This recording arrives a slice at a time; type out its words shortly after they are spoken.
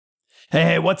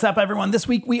Hey, what's up, everyone? This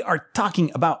week we are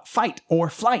talking about fight or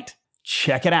flight.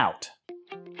 Check it out.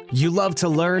 You love to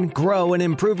learn, grow, and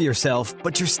improve yourself,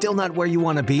 but you're still not where you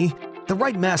want to be? The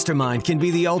right mastermind can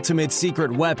be the ultimate secret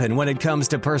weapon when it comes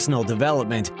to personal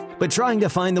development, but trying to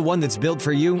find the one that's built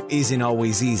for you isn't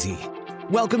always easy.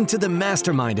 Welcome to the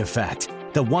Mastermind Effect,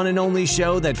 the one and only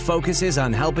show that focuses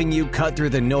on helping you cut through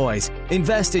the noise,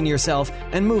 invest in yourself,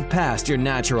 and move past your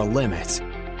natural limits.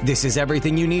 This is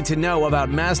everything you need to know about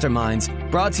masterminds,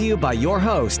 brought to you by your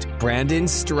host, Brandon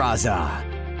Straza.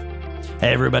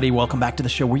 Hey, everybody, welcome back to the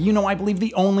show where I believe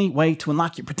the only way to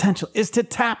unlock your potential is to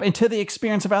tap into the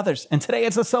experience of others. And today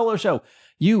it's a solo show.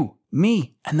 You,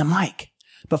 me, and the mic.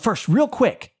 But first, real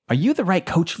quick, are you the right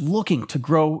coach looking to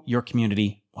grow your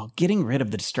community while getting rid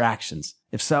of the distractions?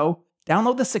 If so,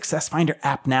 download the Success Finder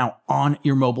app now on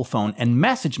your mobile phone and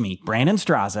message me, Brandon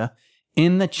Straza,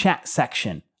 in the chat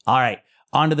section. All right.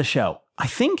 On to the show. I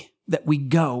think that we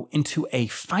go into a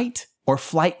fight or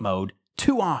flight mode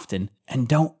too often and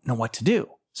don't know what to do.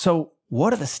 So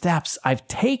what are the steps I've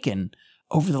taken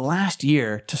over the last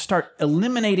year to start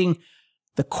eliminating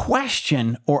the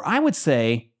question, or I would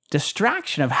say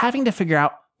distraction, of having to figure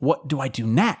out what do I do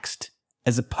next,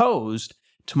 as opposed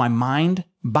to my mind,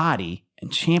 body,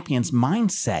 and champion's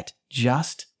mindset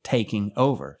just taking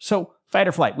over? So fight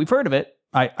or flight, we've heard of it,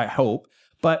 I hope,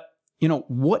 but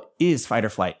what is fight or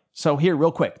flight? So here,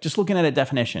 real quick, just looking at a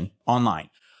definition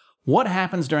online. What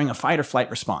happens during a fight or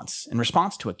flight response? In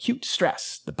response to acute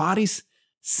stress, the body's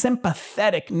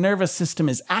sympathetic nervous system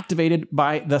is activated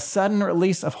by the sudden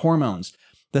release of hormones.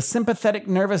 The sympathetic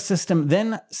nervous system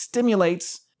then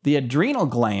stimulates the adrenal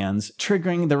glands,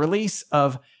 triggering the release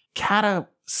of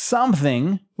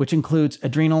something, which includes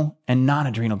adrenal and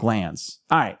non-adrenal glands.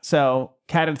 All right, so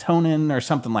catatonin or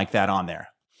something like that on there.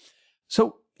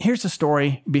 So here's the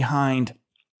story behind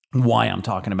why I'm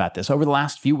talking about this. Over the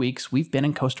last few weeks, we've been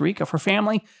in Costa Rica for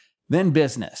family, then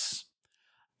business.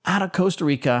 Out of Costa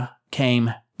Rica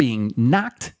came being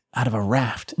knocked out of a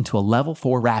raft into a level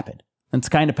 4 rapid. It's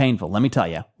kind of painful, let me tell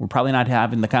you. We're probably not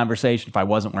having the conversation if I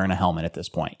wasn't wearing a helmet at this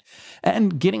point.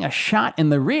 And getting a shot in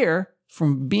the rear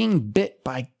from being bit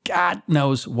by God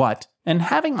knows what, and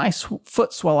having my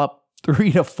foot swell up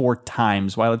 3 to 4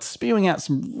 times while it's spewing out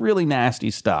some really nasty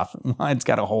stuff. It's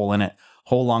got a hole in it.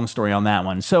 Whole long story on that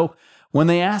one. So when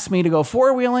they asked me to go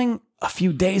four-wheeling a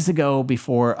few days ago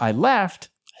before I left,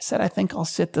 I said, I think I'll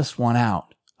sit this one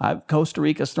out. Costa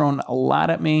Rica's thrown a lot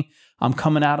at me. I'm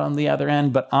coming out on the other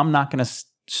end, but I'm not going to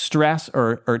stress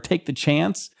or take the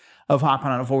chance of hopping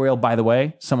on a four-wheel. By the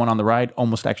way, someone on the ride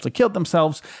almost actually killed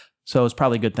themselves. So it's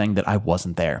probably a good thing that I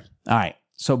wasn't there. All right.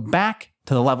 So back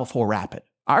to the level 4 rapid.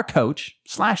 Our coach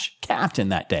 / captain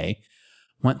that day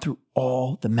went through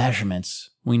all the measurements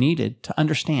we needed to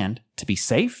understand to be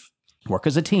safe, work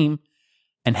as a team,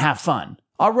 and have fun.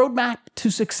 Our roadmap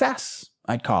to success,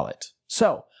 I'd call it.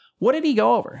 So what did he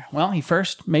go over? Well, he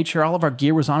first made sure all of our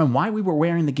gear was on and why we were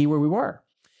wearing the gear where we were.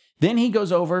 Then he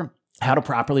goes over how to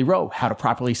properly row, how to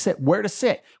properly sit, where to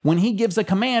sit. When he gives a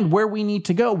command, where we need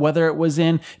to go, whether it was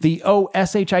in the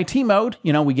OSHIT mode,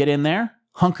 we get in there,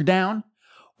 hunker down,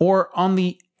 or on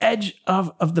the edge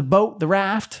of the boat, the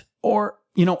raft, or,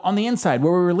 on the inside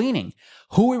where we were leaning,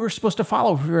 who we were supposed to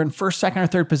follow if we were in first, second, or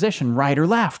third position, right or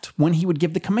left, when he would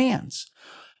give the commands.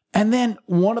 And then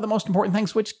one of the most important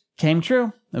things, which came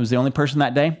true, I was the only person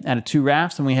that day out of 2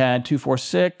 rafts, and we had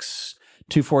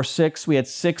 246, we had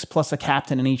 6 plus a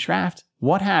captain in each raft.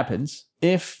 What happens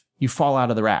if you fall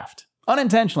out of the raft?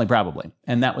 Unintentionally, probably.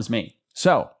 And that was me.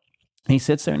 So he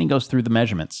sits there and he goes through the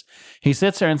measurements. He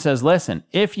sits there and says, listen,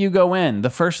 if you go in, the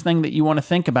first thing that you want to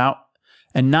think about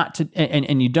and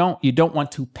you don't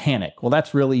want to panic. Well,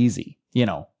 that's really easy,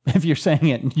 if you're saying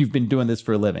it and you've been doing this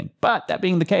for a living. But that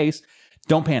being the case,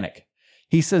 don't panic.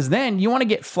 He says, then you want to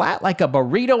get flat like a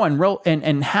burrito and roll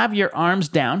and have your arms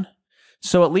down.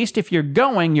 So at least if you're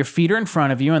going, your feet are in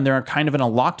front of you and they're kind of in a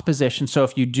locked position. So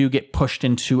if you do get pushed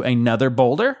into another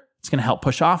boulder, it's going to help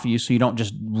push off of you so you don't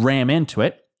just ram into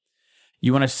it.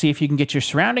 You want to see if you can get your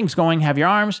surroundings going, have your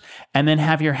arms, and then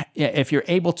if you're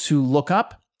able to look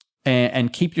up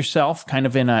and keep yourself kind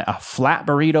of in a flat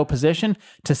burrito position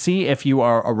to see if you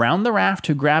are around the raft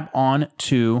to grab on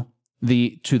to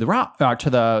the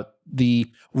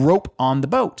rope on the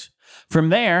boat. From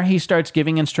there, he starts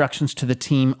giving instructions to the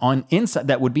team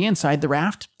that would be inside the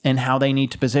raft and how they need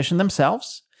to position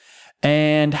themselves.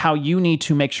 And how you need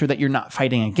to make sure that you're not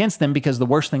fighting against them, because the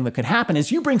worst thing that could happen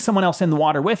is you bring someone else in the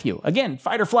water with you. Again,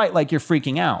 fight or flight, like you're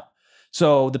freaking out.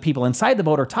 So the people inside the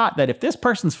boat are taught that if this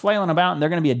person's flailing about and they're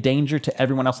going to be a danger to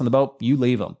everyone else on the boat, you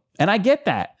leave them. And I get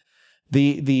that.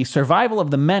 The survival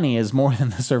of the many is more than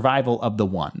the survival of the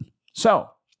one. So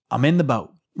I'm in the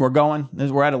boat. We're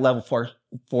at a level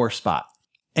four spot.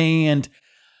 And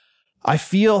I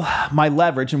feel my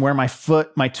leverage and where my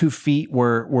 2 feet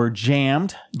were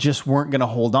jammed just weren't going to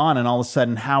hold on. And all of a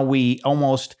sudden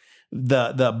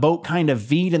the boat kind of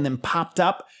V'd and then popped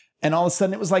up. And all of a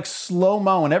sudden it was like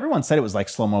slow-mo. And everyone said it was like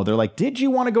slow-mo. They're like, did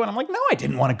you want to go in? I'm like, no, I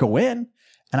didn't want to go in.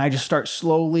 And I just start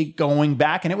slowly going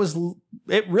back. And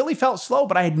it really felt slow,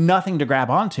 but I had nothing to grab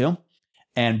onto.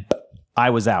 And I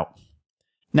was out.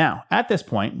 Now, at this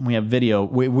point, we have video.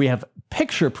 We have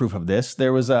picture proof of this.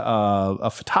 There was a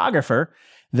photographer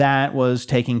that was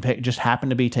just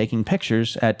happened to be taking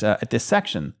pictures at this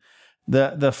section.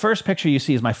 The first picture you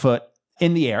see is my foot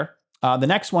in the air. The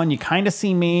next one, you kind of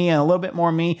see me and a little bit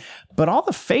more me, but all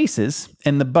the faces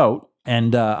in the boat.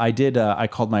 And I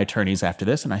called my attorneys after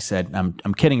this and I said,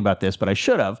 I'm kidding about this, but I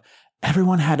should have.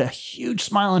 Everyone had a huge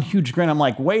smile and huge grin. I'm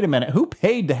like, wait a minute, who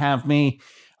paid to have me,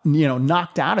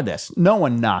 knocked out of this? No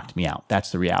one knocked me out.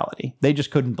 That's the reality. They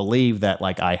just couldn't believe that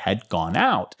like I had gone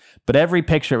out. But every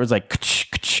picture, it was like,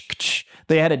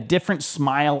 they had a different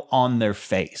smile on their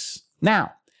face.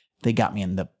 Now, they got me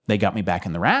back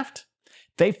in the raft.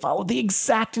 They followed the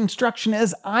exact instruction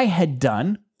as I had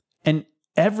done. And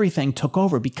everything took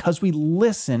over because we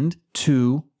listened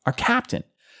to our captain.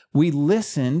 We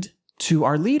listened to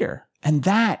our leader. And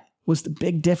that was the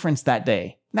big difference that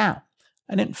day. Now,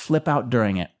 I didn't flip out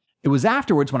during it. It was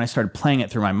afterwards when I started playing it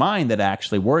through my mind that it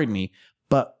actually worried me.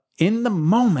 But in the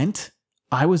moment,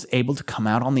 I was able to come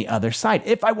out on the other side.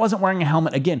 If I wasn't wearing a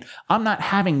helmet, again, I'm not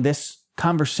having this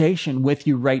conversation with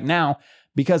you right now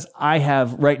because I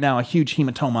have right now a huge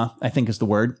hematoma, I think is the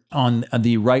word, on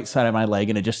the right side of my leg.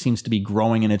 And it just seems to be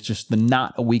growing. And it's just the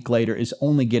knot a week later is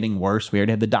only getting worse. We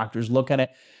already had the doctors look at it,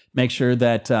 make sure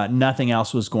that nothing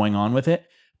else was going on with it.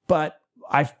 But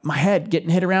my head getting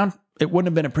hit around, it wouldn't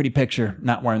have been a pretty picture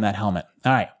not wearing that helmet.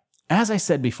 All right. As I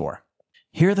said before,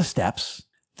 here are the steps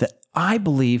that I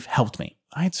believe helped me.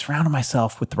 I had surrounded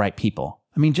myself with the right people.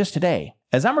 I mean, just today,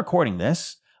 as I'm recording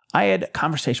this, I had a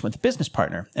conversation with a business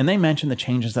partner, and they mentioned the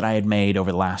changes that I had made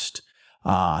over the last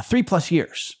 3+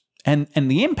 years and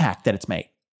the impact that it's made.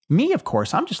 Me, of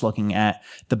course, I'm just looking at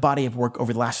the body of work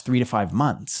over the last 3 to 5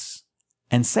 months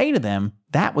and say to them,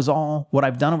 that was all what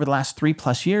I've done over the last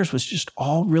 3+ years was just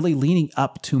all really leading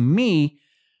up to me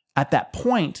at that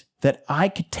point that I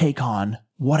could take on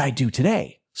what I do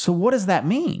today. So what does that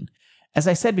mean? As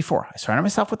I said before, I surrounded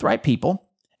myself with the right people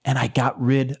and I got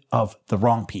rid of the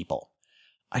wrong people.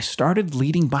 I started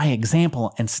leading by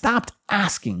example and stopped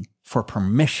asking for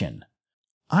permission.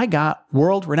 I got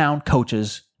world-renowned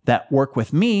coaches that work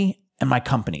with me and my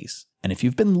companies. And if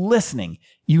you've been listening,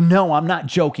 you know I'm not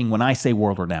joking when I say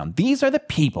world-renowned. These are the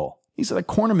people. These are the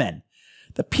cornermen.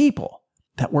 The people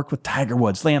that work with Tiger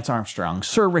Woods, Lance Armstrong,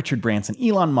 Sir Richard Branson,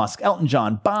 Elon Musk, Elton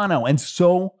John, Bono, and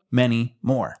so many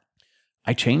more.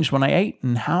 I changed when I ate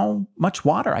and how much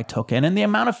water I took in and the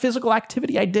amount of physical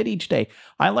activity I did each day.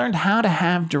 I learned how to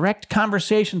have direct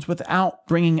conversations without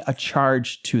bringing a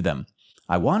charge to them.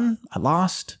 I won, I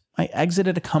lost, I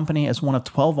exited a company as one of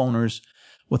 12 owners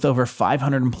with over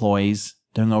 500 employees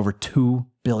doing over $2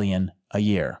 billion a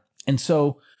year. And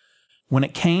so when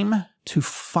it came to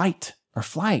fight or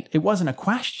flight, it wasn't a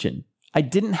question. I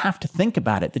didn't have to think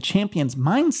about it. The champion's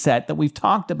mindset that we've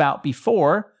talked about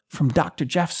before from Dr.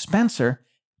 Jeff Spencer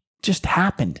just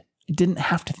happened. I didn't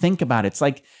have to think about it. It's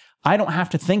like, I don't have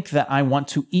to think that I want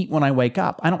to eat when I wake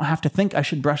up. I don't have to think I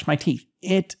should brush my teeth.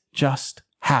 It just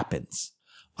happens.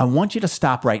 I want you to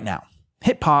stop right now.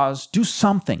 Hit pause, do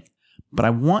something. But I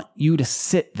want you to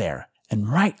sit there and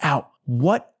write out,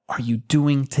 what are you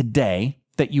doing today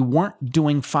that you weren't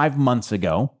doing 5 months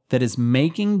ago that is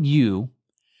making you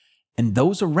and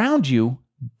those around you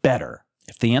better?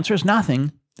 If the answer is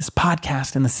nothing, this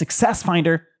podcast and the Success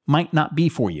Finder might not be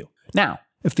for you. Now,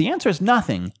 if the answer is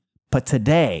nothing, but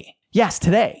today, yes,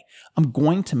 today, I'm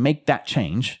going to make that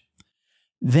change,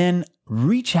 then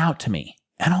reach out to me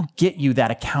and I'll get you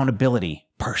that accountability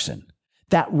person,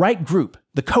 that right group,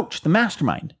 the coach, the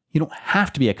mastermind. You don't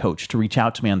have to be a coach to reach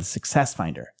out to me on the Success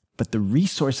Finder, but the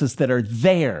resources that are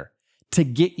there to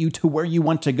get you to where you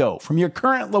want to go from your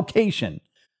current location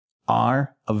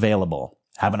are available.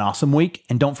 Have an awesome week.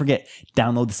 And don't forget,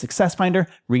 download the Success Finder,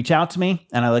 reach out to me,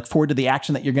 and I look forward to the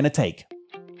action that you're going to take.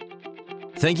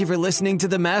 Thank you for listening to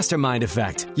The Mastermind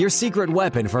Effect, your secret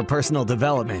weapon for personal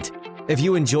development. If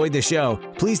you enjoyed the show,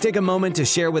 please take a moment to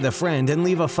share with a friend and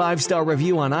leave a 5-star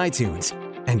review on iTunes.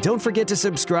 And don't forget to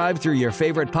subscribe through your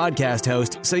favorite podcast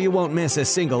host so you won't miss a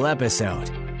single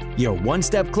episode. You're one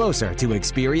step closer to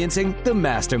experiencing The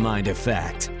Mastermind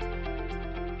Effect.